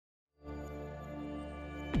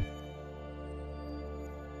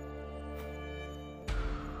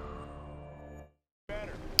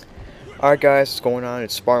Alright guys, what's going on?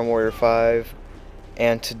 It's Spartan Warrior 5,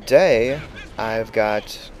 and today I've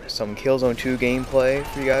got some KillZone 2 gameplay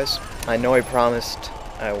for you guys. I know I promised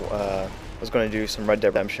I was going to do some Red Dead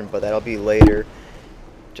Redemption, but that'll be later.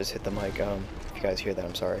 Just hit the mic, if you guys hear that,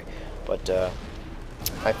 I'm sorry. But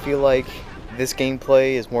I feel like this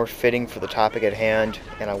gameplay is more fitting for the topic at hand,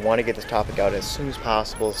 and I want to get this topic out as soon as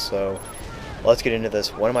possible, so let's get into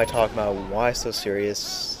this. What am I talking about? Why so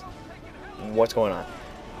serious? What's going on?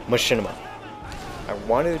 Machinima. I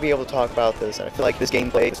wanted to be able to talk about this, and I feel like this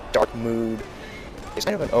gameplay, this dark mood, is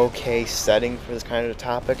kind of an okay setting for this kind of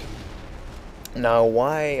topic. Now,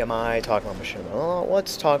 why am I talking about Machinima? Well,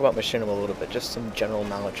 let's talk about Machinima a little bit, just some general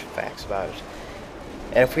knowledge facts about it.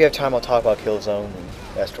 And if we have time, I'll talk about KillZone and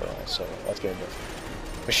that storyline, so let's get into it.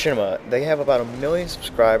 Machinima, they have about 1 million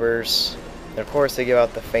subscribers, and of course they give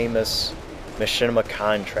out the famous Machinima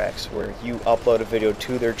contracts, where you upload a video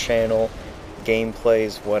to their channel,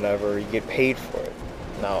 gameplays, whatever, you get paid for it.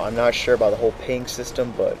 Now, I'm not sure about the whole paying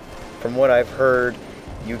system, but from what I've heard,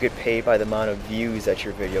 you get paid by the amount of views that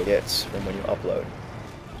your video gets from when you upload.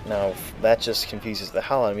 Now, that just confuses the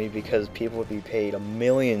hell out of me, because people would be paid $1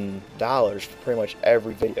 million for pretty much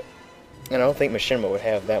every video. And I don't think Machinima would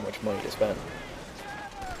have that much money to spend.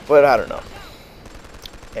 But I don't know.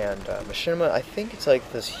 And Machinima, I think it's like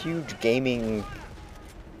this huge gaming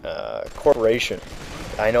corporation.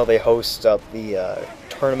 I know they host up the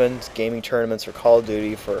tournaments, gaming tournaments for Call of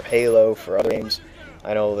Duty, for Halo, for other games.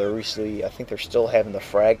 I know they're recently, I think they're still having the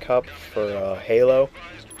Frag Cup for Halo.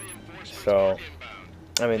 So,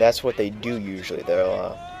 I mean, that's what they do usually.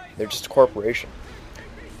 They're just a corporation.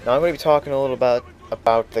 Now I'm going to be talking a little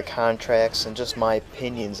about the contracts and just my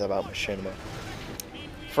opinions about Machinima.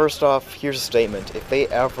 First off, here's a statement. If they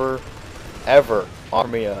ever offer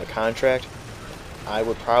me a contract, I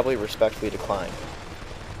would probably respectfully decline.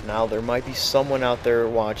 Now, there might be someone out there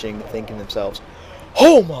watching thinking to themselves,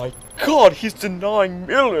 "Oh my god, he's denying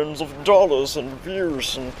millions of dollars and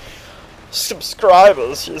views and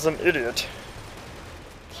subscribers, he's an idiot."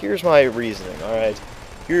 Here's my reasoning, alright?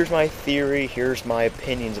 Here's my theory, here's my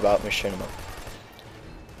opinions about Machinima.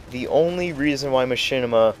 The only reason why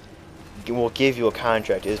Machinima will give you a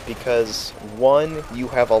contract is because, one, you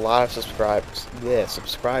have a lot of subscribers.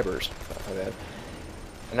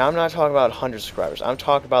 And I'm not talking about 100 subscribers. I'm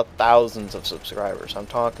talking about thousands of subscribers. I'm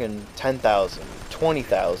talking 10,000,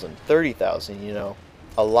 20,000, 30,000, you know.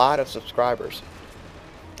 A lot of subscribers.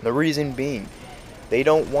 The reason being, they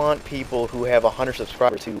don't want people who have 100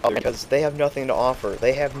 subscribers because they have nothing to offer.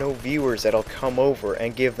 They have no viewers that'll come over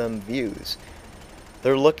and give them views.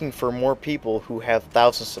 They're looking for more people who have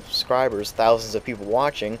thousands of subscribers, thousands of people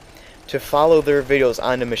watching, to follow their videos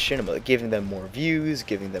onto Machinima, giving them more views,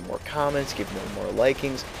 giving them more comments, giving them more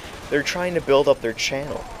likings. They're trying to build up their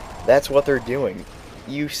channel. That's what they're doing.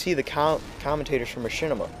 You see the commentators from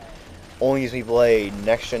Machinima. Only Use Me Blade,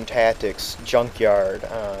 Next Gen Tactics, Junkyard,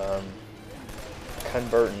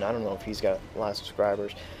 Convertin, I don't know if he's got a lot of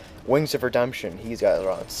subscribers. Wings of Redemption, he's got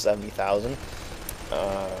around 70,000.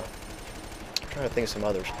 I'm trying to think of some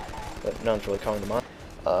others, but none's really coming to mind.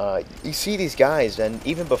 You see these guys, and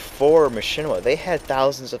even before Machinima, they had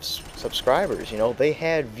thousands of subscribers, you know, they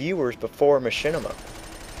had viewers before Machinima.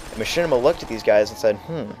 And Machinima looked at these guys and said,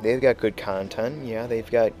 they've got good content, yeah, they've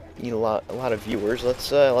got, you know, a lot of viewers,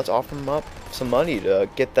 let's offer them up some money to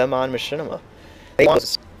get them on Machinima. They want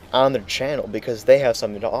us on their channel because they have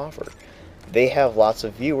something to offer. They have lots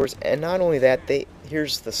of viewers, and not only that,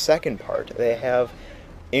 here's the second part, they have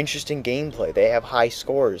interesting gameplay, they have high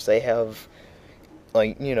scores, they have,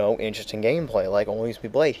 like, you know, interesting gameplay, like Only Use Me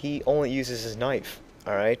Blade. He only uses his knife,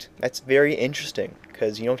 alright? That's very interesting,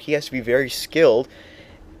 because, you know, he has to be very skilled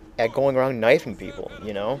at going around knifing people,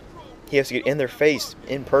 you know? He has to get in their face,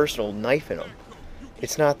 in personal, knifing them.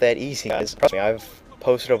 It's not that easy, guys. Trust me, I've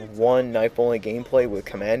posted up one knife-only gameplay with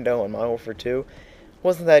Commando on Modern Warfare 2. It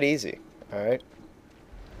wasn't that easy, alright?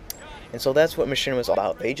 And so that's what Machinima is all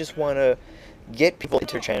about. They just want to get people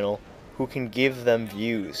into their channel who can give them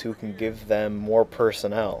views, who can give them more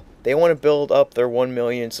personnel. They want to build up their 1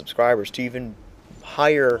 million subscribers to even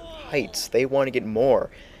higher heights. They want to get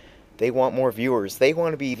more. They want more viewers. They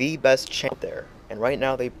want to be the best channel there. And right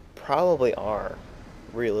now they probably are,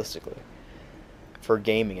 realistically. For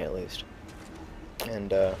gaming, at least.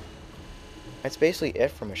 And that's basically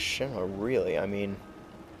it for Machinima, really. I mean,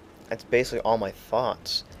 that's basically all my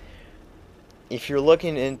thoughts. If you're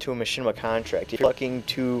looking into a Machinima contract, if you're looking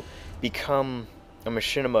to become a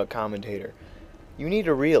Machinima commentator, you need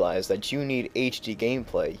to realize that you need HD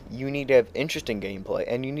gameplay, you need to have interesting gameplay,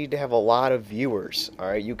 and you need to have a lot of viewers,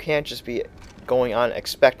 alright? You can't just be going on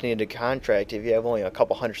expecting a contract if you have only a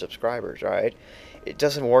couple hundred subscribers, alright? It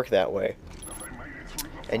doesn't work that way.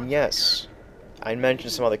 And yes, I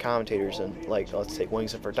mentioned some other commentators, and like, let's take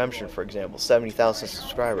Wings of Redemption for example, 70,000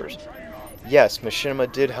 subscribers. Yes,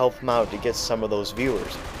 Machinima did help him out to get some of those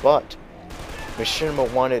viewers, but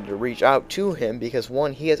Machinima wanted to reach out to him because,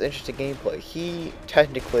 one, he has interesting gameplay. He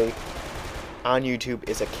technically, on YouTube,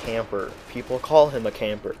 is a camper. People call him a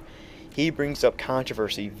camper. He brings up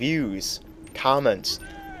controversy, views, comments.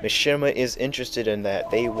 Machinima is interested in that.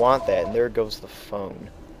 They want that, and there goes the phone.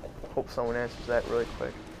 Hope someone answers that really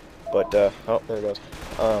quick. But, oh, there it goes.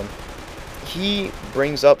 He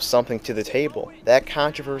brings up something to the table. That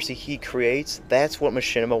controversy he creates, that's what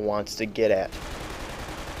Machinima wants to get at.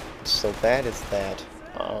 So that is that.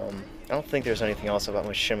 I don't think there's anything else about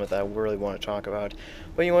Machinima that I really want to talk about.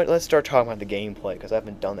 But you know what, let's start talking about the gameplay, because I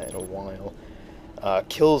haven't done that in a while.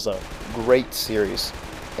 KillZone, great series.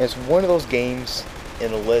 And it's one of those games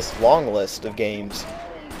in a long list of games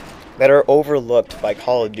that are overlooked by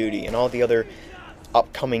Call of Duty and all the other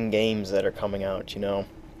upcoming games that are coming out, you know.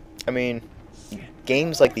 I mean,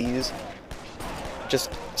 games like these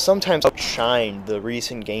just sometimes outshine the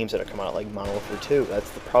recent games that have come out, like Modern Warfare 2. That's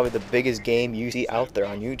probably the biggest game you see out there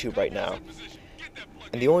on YouTube right now.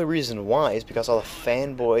 And the only reason why is because all the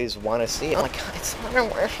fanboys want to see it. Oh my god, it's Modern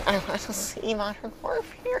Warfare. I want to see Modern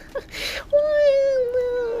Warfare.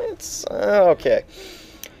 It's okay.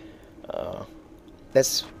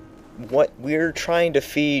 That's what we're trying to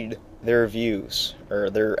feed their views, or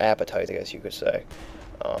their appetite, I guess you could say.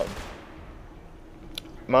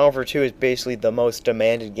 Modern Warfare 2 is basically the most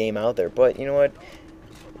demanded game out there, but you know what?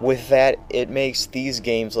 With that, it makes these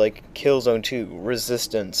games like KillZone 2,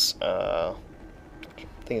 Resistance, I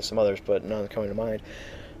think of some others, but none coming to mind.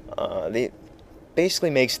 They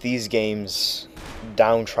basically makes these games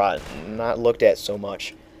downtrodden, not looked at so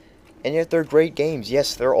much. And yet they're great games.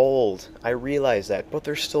 Yes, they're old. I realize that, but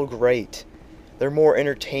they're still great. They're more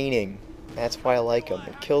entertaining. That's why I like them.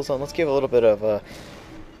 And KillZone, let's give a little bit of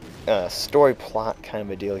a story plot kind of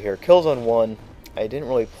a deal here. KillZone 1, I didn't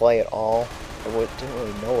really play at all. I didn't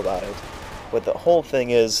really know about it. But the whole thing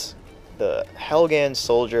is, the Helghan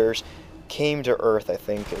soldiers came to Earth, I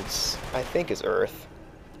think it's Earth.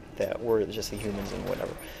 That we're just the humans and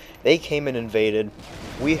whatever. They came and invaded.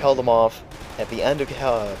 We held them off. At the end of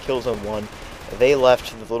KillZone 1, they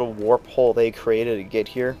left the little warp hole they created to get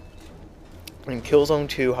here. In KillZone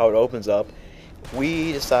 2, how it opens up,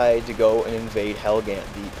 we decide to go and invade Helghan,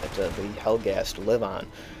 the Helghast to live on.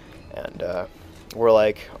 And we're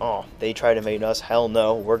like, oh, they tried to invade us? Hell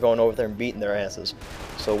no, we're going over there and beating their asses.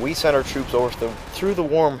 So we sent our troops over through the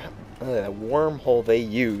wormhole they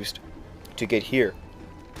used to get here.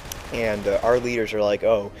 And our leaders are like,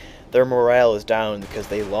 oh, their morale is down because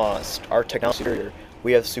they lost. Our technology is superior.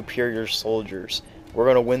 We have superior soldiers. We're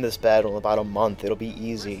going to win this battle in about a month. It'll be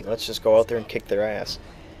easy. Let's just go out there and kick their ass.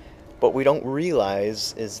 What we don't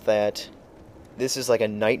realize is that this is like a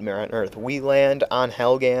nightmare on Earth. We land on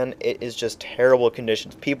Helghan. It is just terrible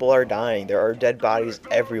conditions. People are dying. There are dead bodies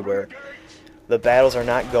everywhere. The battles are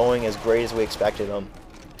not going as great as we expected them.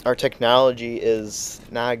 Our technology is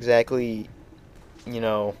not exactly, you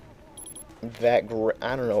know, that great.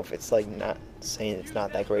 I don't know if it's like not saying it's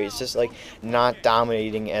not that great. It's just like not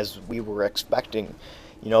dominating as we were expecting.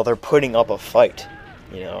 You know, they're putting up a fight,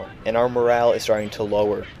 you know, and our morale is starting to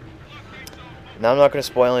lower. Now I'm not going to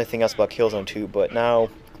spoil anything else about KillZone 2, but now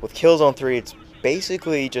with KillZone 3, it's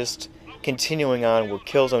basically just continuing on where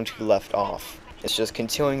KillZone 2 left off. It's just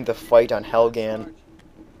continuing the fight on Helghan.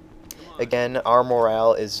 Again, our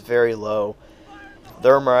morale is very low.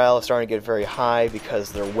 Their morale is starting to get very high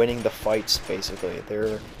because they're winning the fights, basically.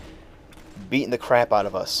 They're beating the crap out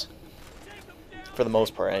of us. For the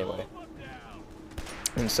most part, anyway.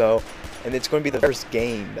 And it's going to be the first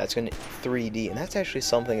game that's going to 3D. And that's actually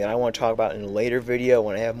something that I want to talk about in a later video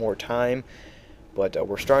when I have more time. But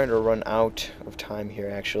we're starting to run out of time here,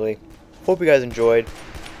 actually. Hope you guys enjoyed.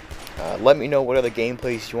 Let me know what other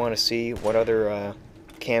gameplays you want to see, what other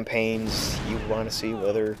campaigns you want to see, what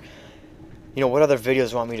other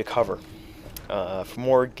videos you want me to cover. For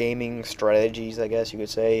more gaming strategies, I guess you could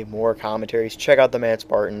say, more commentaries, check out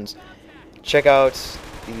TheMadSpartans. Check out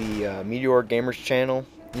the Meteor Gamers channel,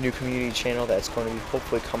 the new community channel that's going to be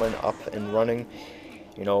hopefully coming up and running,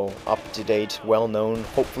 you know, up to date, well known,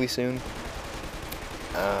 hopefully soon.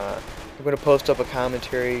 I'm going to post up a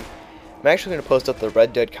commentary. I'm actually going to post up the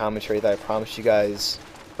Red Dead commentary that I promised you guys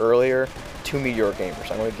earlier to Meteor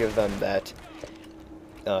Gamers. I'm going to give them that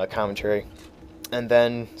commentary. And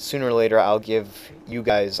then, sooner or later, I'll give you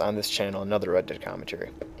guys on this channel another Red Dead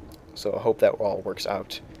commentary. So I hope that all works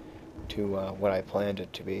out to what I planned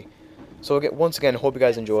it to be. So again, once again, hope you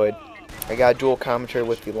guys enjoyed. I got a dual commentary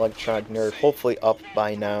with the Electronic Nerd, hopefully up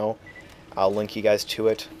by now. I'll link you guys to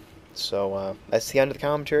it. So that's the end of the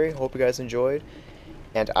commentary. Hope you guys enjoyed,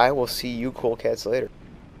 and I will see you cool cats later.